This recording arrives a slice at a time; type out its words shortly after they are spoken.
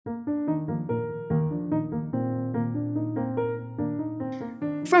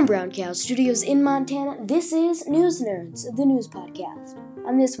From Brown Cow Studios in Montana, this is News Nerds, the news podcast.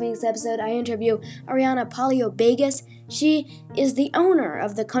 On this week's episode, I interview Ariana Palio-Begas. She is the owner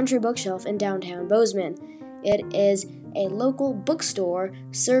of the Country Bookshelf in downtown Bozeman. It is a local bookstore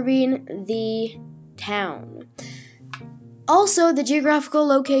serving the town. Also, the geographical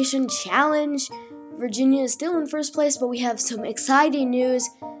location challenge. Virginia is still in first place, but we have some exciting news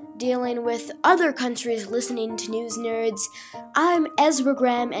dealing with other countries listening to News Nerds. I'm Ezra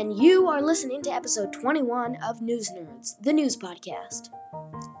Graham, and you are listening to episode 21 of News Nerds, the news podcast.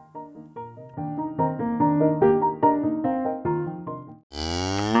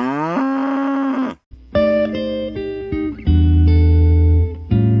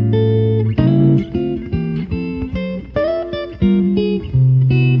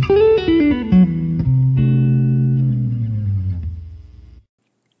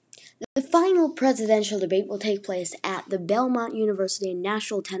 The final presidential debate will take place at the Belmont University in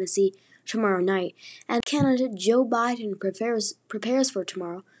Nashville, Tennessee, tomorrow night, and candidate Joe Biden prepares for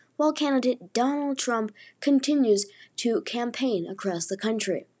tomorrow, while candidate Donald Trump continues to campaign across the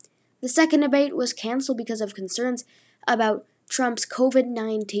country. The second debate was canceled because of concerns about Trump's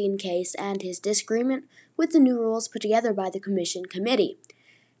COVID-19 case and his disagreement with the new rules put together by the commission committee.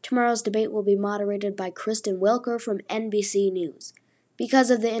 Tomorrow's debate will be moderated by Kristen Welker from NBC News.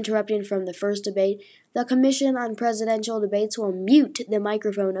 Because of the interrupting from the first debate, the Commission on Presidential Debates will mute the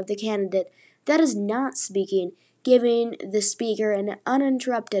microphone of the candidate that is not speaking, giving the speaker an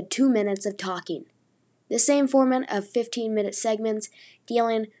uninterrupted 2 minutes of talking. The same format of 15-minute segments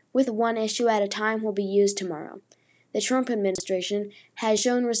dealing with one issue at a time will be used tomorrow. The Trump administration has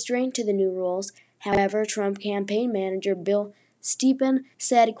shown restraint to the new rules. However, Trump campaign manager Bill Stepien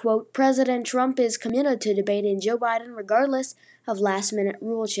said, quote, "President Trump is committed to debating Joe Biden regardless of last-minute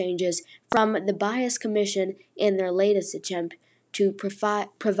rule changes from the Bias Commission in their latest attempt to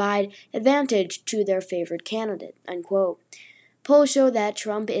provide advantage to their favored candidate," unquote. Polls show that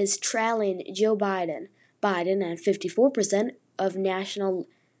Trump is trailing Joe Biden at 54% of national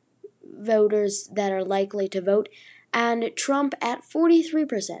voters that are likely to vote, and Trump at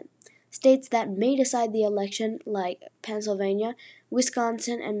 43%. States that may decide the election, like Pennsylvania,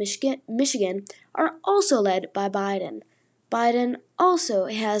 Wisconsin, and Michigan, are also led by Biden. Biden also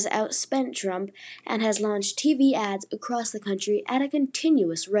has outspent Trump and has launched TV ads across the country at a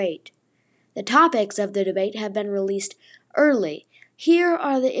continuous rate. The topics of the debate have been released early. Here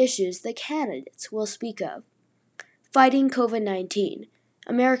are the issues the candidates will speak of: fighting COVID-19,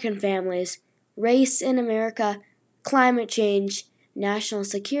 American families, race in America, climate change, national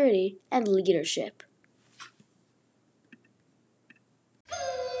security, and leadership.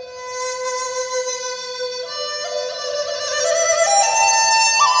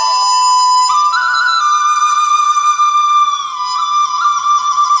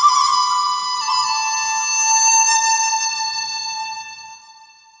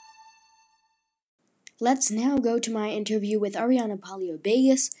 Let's now go to my interview with Ariana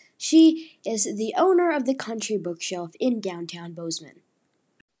Palio-Begas. She is the owner of the Country Bookshelf in downtown Bozeman.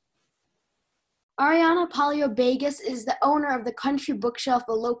 Ariana Palio-Begas is the owner of the Country Bookshelf,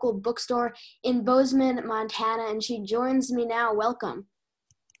 a local bookstore in Bozeman, Montana, and she joins me now. Welcome.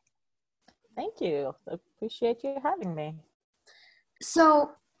 Thank you. Appreciate you having me.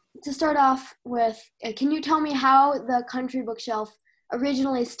 So, to start off with, can you tell me how the Country Bookshelf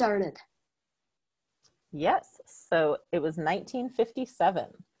originally started? Yes. So it was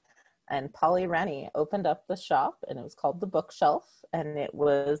 1957, and Polly Rennie opened up the shop, and it was called the Bookshelf, and it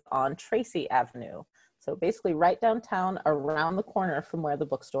was on Tracy Avenue. So basically right downtown, around the corner from where the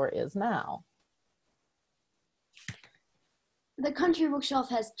bookstore is now. The Country Bookshelf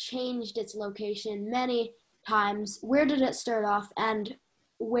has changed its location many times. Where did it start off, and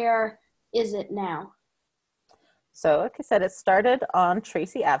where is it now? So like I said, it started on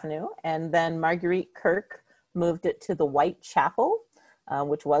Tracy Avenue, and then Marguerite Kirk moved it to the White Chapel,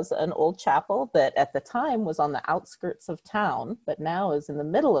 which was an old chapel that at the time was on the outskirts of town, but now is in the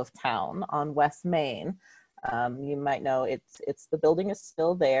middle of town on West Main. You might know it's the building is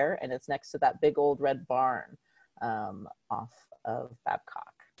still there, and it's next to that big old red barn off of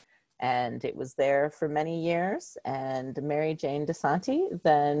Babcock. And it was there for many years, and Mary Jane DeSanti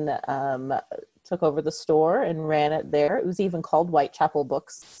then took over the store and ran it there. It was even called Whitechapel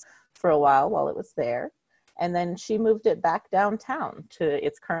Books for a while it was there. And then she moved it back downtown to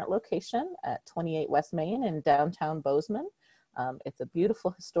its current location at 28 West Main in downtown Bozeman. It's a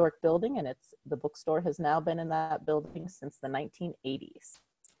beautiful historic building, and the bookstore has now been in that building since the 1980s.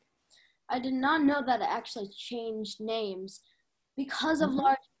 I did not know that it actually changed names. Because of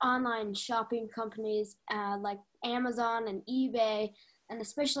large online shopping companies like Amazon and eBay and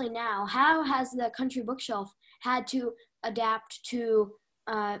especially now, how has the country bookshelf had to adapt to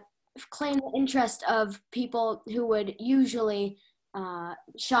claim the interest of people who would usually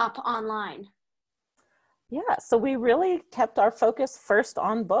shop online? Yeah, so we really kept our focus first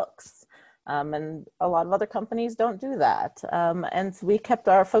on books. And a lot of other companies don't do that. And we kept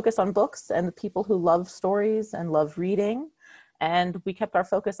our focus on books and the people who love stories and love reading. And we kept our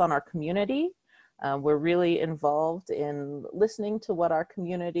focus on our community. We're really involved in listening to what our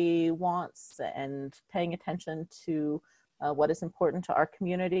community wants and paying attention to what is important to our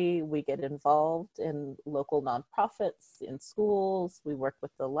community. We get involved in local nonprofits, in schools. We work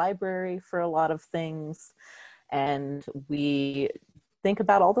with the library for a lot of things. And we think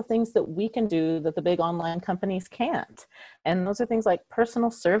about all the things that we can do that the big online companies can't. And those are things like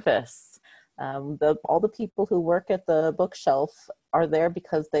personal service. All the people who work at the bookshelf are there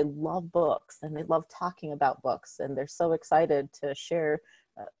because they love books and they love talking about books, and they're so excited to share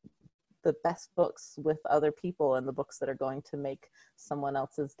the best books with other people and the books that are going to make someone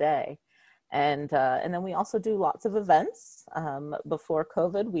else's day. And then we also do lots of events. Before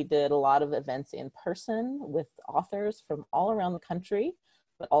COVID, we did a lot of events in person with authors from all around the country,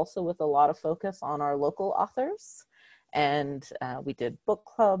 but also with a lot of focus on our local authors. And we did book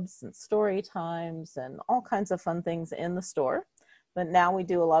clubs and story times and all kinds of fun things in the store. But now we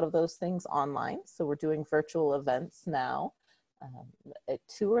do a lot of those things online. So we're doing virtual events now,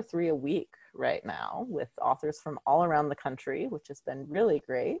 2 or 3 a week right now, with authors from all around the country, which has been really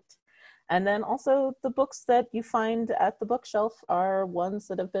great. And then also the books that you find at the bookshelf are ones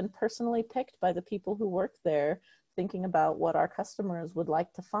that have been personally picked by the people who work there, thinking about what our customers would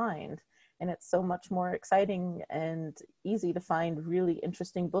like to find. And it's so much more exciting and easy to find really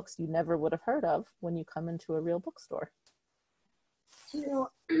interesting books you never would have heard of when you come into a real bookstore. To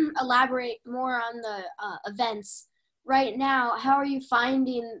elaborate more on the events, right now, how are you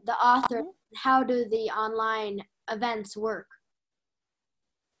finding the author? How do the online events work?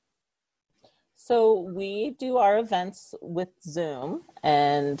 So we do our events with Zoom,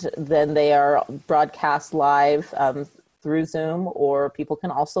 and then they are broadcast live through Zoom, or people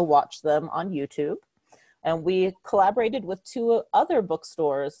can also watch them on YouTube. And we collaborated with 2 other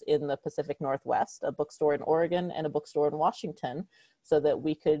bookstores in the Pacific Northwest, a bookstore in Oregon and a bookstore in Washington, so that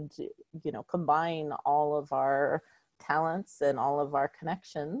we could, combine all of our talents and all of our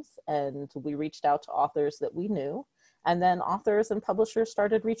connections. And we reached out to authors that we knew, and then authors and publishers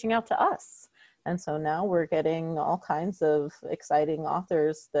started reaching out to us. And so now we're getting all kinds of exciting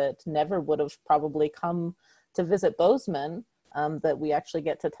authors that never would have probably come to visit Bozeman, that we actually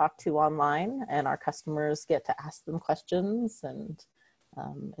get to talk to online, and our customers get to ask them questions, and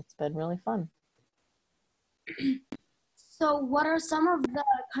it's been really fun. So what are some of the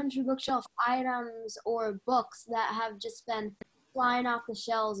country bookshelf items or books that have just been flying off the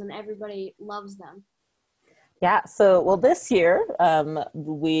shelves and everybody loves them? Yeah, so, well, this year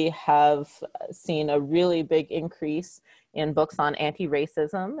we have seen a really big increase in books on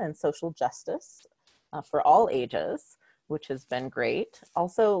anti-racism and social justice for all ages, which has been great.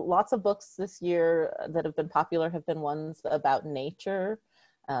 Also, lots of books this year that have been popular have been ones about nature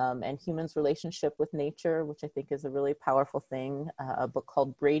and humans' relationship with nature, which I think is a really powerful thing. A book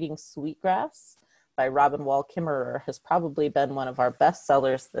called Braiding Sweetgrass by Robin Wall Kimmerer has probably been one of our best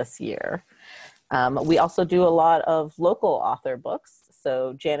sellers this year. We also do a lot of local author books.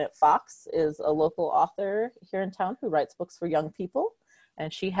 So Janet Fox is a local author here in town who writes books for young people.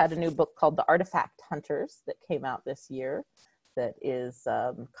 And she had a new book called The Artifact Hunters that came out this year that is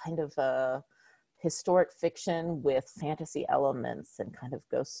kind of a historic fiction with fantasy elements and kind of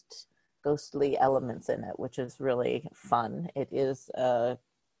ghostly elements in it, which is really fun. It is a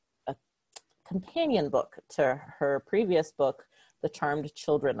companion book to her previous book, The Charmed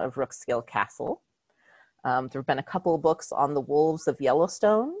Children of Rookskill Castle. There have been a couple of books on the wolves of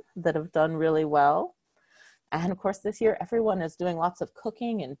Yellowstone that have done really well. And of course, this year, everyone is doing lots of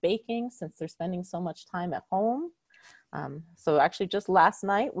cooking and baking since they're spending so much time at home. So actually just last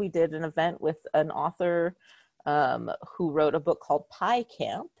night, we did an event with an author who wrote a book called Pie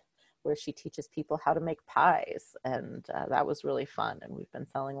Camp, where she teaches people how to make pies. And that was really fun. And we've been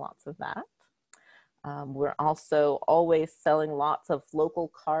selling lots of that. We're also always selling lots of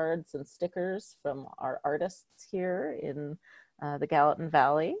local cards and stickers from our artists here in the Gallatin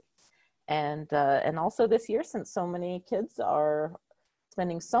Valley. And also this year, since so many kids are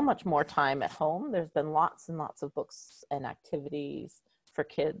spending so much more time at home, there's been lots and lots of books and activities for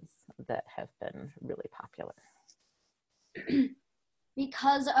kids that have been really popular.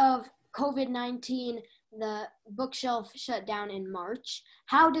 Because of COVID-19, the bookshelf shut down in March.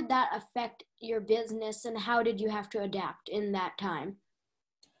 How did that affect your business, and how did you have to adapt in that time?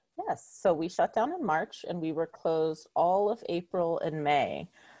 Yes, so we shut down in March and we were closed all of April and May.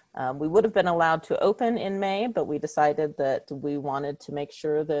 We would have been allowed to open in May, but we decided that we wanted to make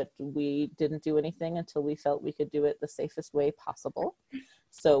sure that we didn't do anything until we felt we could do it the safest way possible.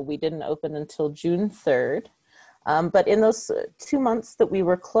 So we didn't open until June 3rd. But in those 2 months that we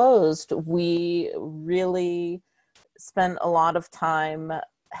were closed, we really spent a lot of time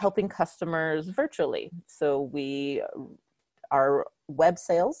helping customers virtually. So our web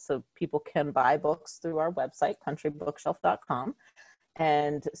sales, so people can buy books through our website, countrybookshelf.com.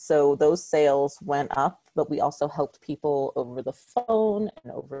 And so those sales went up, but we also helped people over the phone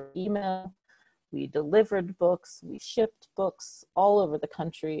and over email. We delivered books, we shipped books all over the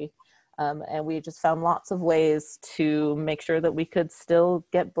country. And we just found lots of ways to make sure that we could still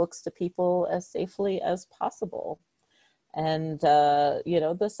get books to people as safely as possible. And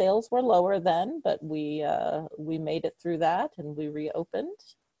the sales were lower then, but we made it through that, and we reopened,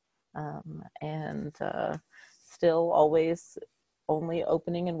 and still always only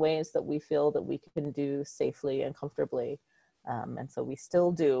opening in ways that we feel that we can do safely and comfortably. And so we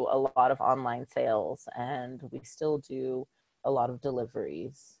still do a lot of online sales, and we still do a lot of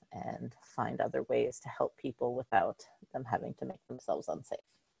deliveries and find other ways to help people without them having to make themselves unsafe.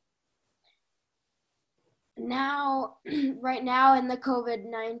 Now, right now in the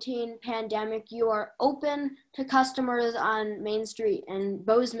COVID-19 pandemic, you are open to customers on Main Street in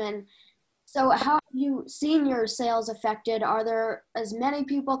Bozeman. So how have you seen your sales affected? Are there as many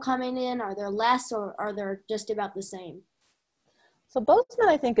people coming in? Are there less, or are there just about the same? So Bozeman,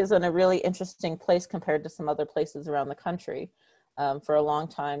 I think, is in a really interesting place compared to some other places around the country. For a long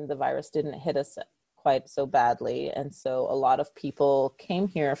time, the virus didn't hit us quite so badly. And so a lot of people came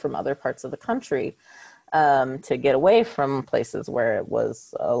here from other parts of the country to get away from places where it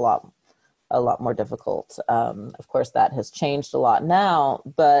was a lot more difficult. Of course, that has changed a lot now,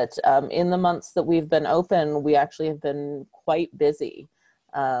 but in the months that we've been open, we actually have been quite busy.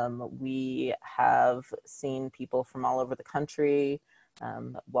 We have seen people from all over the country,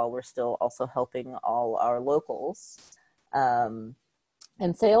 while we're still also helping all our locals.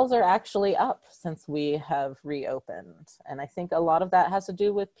 And sales are actually up since we have reopened. And I think a lot of that has to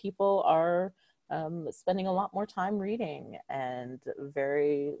do with people are spending a lot more time reading and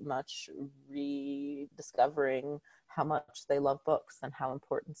very much rediscovering how much they love books and how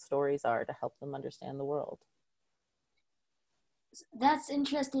important stories are to help them understand the world. That's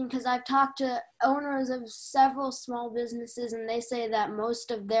interesting because I've talked to owners of several small businesses, and they say that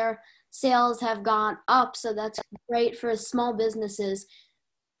most of their sales have gone up. So that's great for small businesses.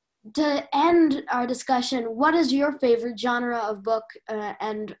 To end our discussion, what is your favorite genre of book,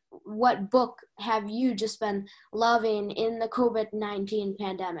 and what book have you just been loving in the COVID-19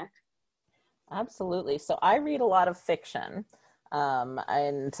 pandemic? Absolutely. So I read a lot of fiction,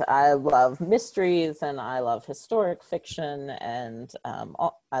 and I love mysteries, and I love historic fiction, and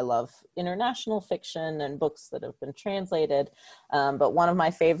I love international fiction and books that have been translated. But one of my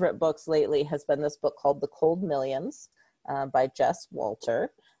favorite books lately has been this book called The Cold Millions by Jess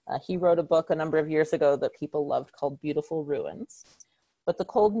Walter. He wrote a book a number of years ago that people loved called Beautiful Ruins. But The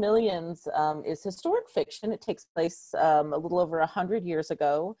Cold Millions is historic fiction. It takes place a little over 100 years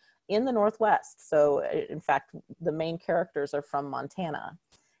ago in the Northwest. So in fact, the main characters are from Montana.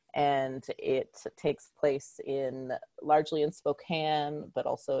 And it takes place largely in Spokane, but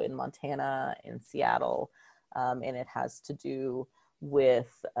also in Montana, in Seattle. And it has to do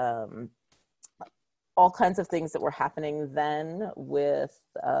with all kinds of things that were happening then with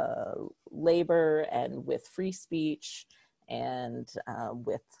labor and with free speech and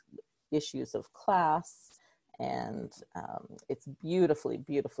with issues of class. And it's beautifully,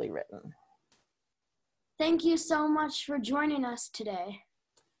 beautifully written. Thank you so much for joining us today.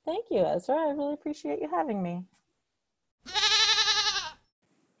 Thank you, Ezra. I really appreciate you having me.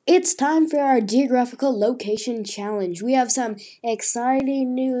 It's time for our geographical location challenge. We have some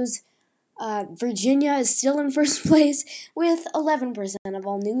exciting news. Virginia is still in first place with 11% of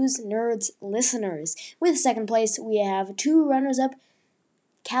all News Nerds listeners. With second place, we have two runners-up,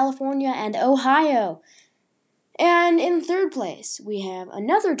 California and Ohio. And in third place, we have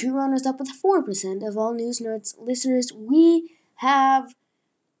another two runners-up with 4% of all News Nerds listeners. We have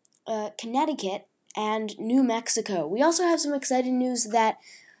Connecticut and New Mexico. We also have some exciting news that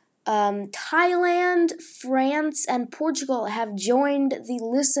Thailand, France, and Portugal have joined the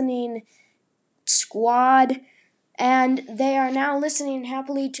listening squad, and they are now listening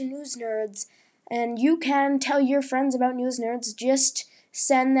happily to News Nerds. And you can tell your friends about News Nerds. Just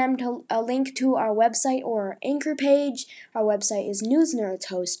send them to a link to our website or our anchor page. Our website is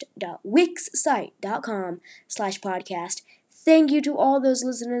newsnerdshost.wixsite.com/podcast. Thank you to all those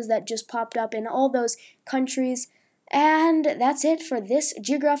listeners that just popped up in all those countries. And that's it for this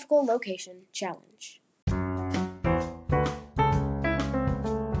geographical location challenge.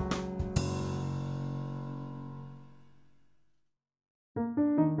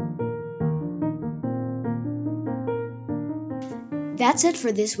 That's it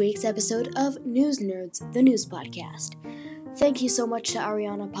for this week's episode of News Nerds, the news podcast. Thank you so much to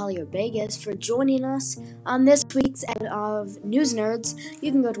Ariana Palio-Vegas for joining us on this week's episode of News Nerds.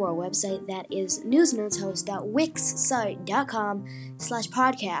 You can go to our website, that is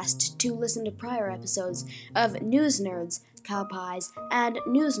newsnerdshost.wixsite.com/podcast to listen to prior episodes of News Nerds, Cow Pies, and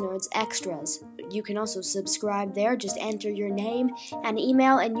News Nerds Extras. You can also subscribe there. Just enter your name and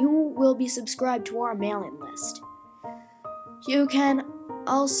email, and you will be subscribed to our mailing list. You can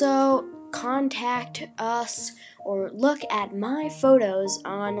also contact us or look at my photos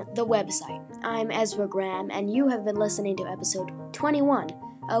on the website. I'm Ezra Graham, and you have been listening to episode 21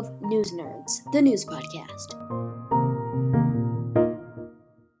 of News Nerds, the news podcast.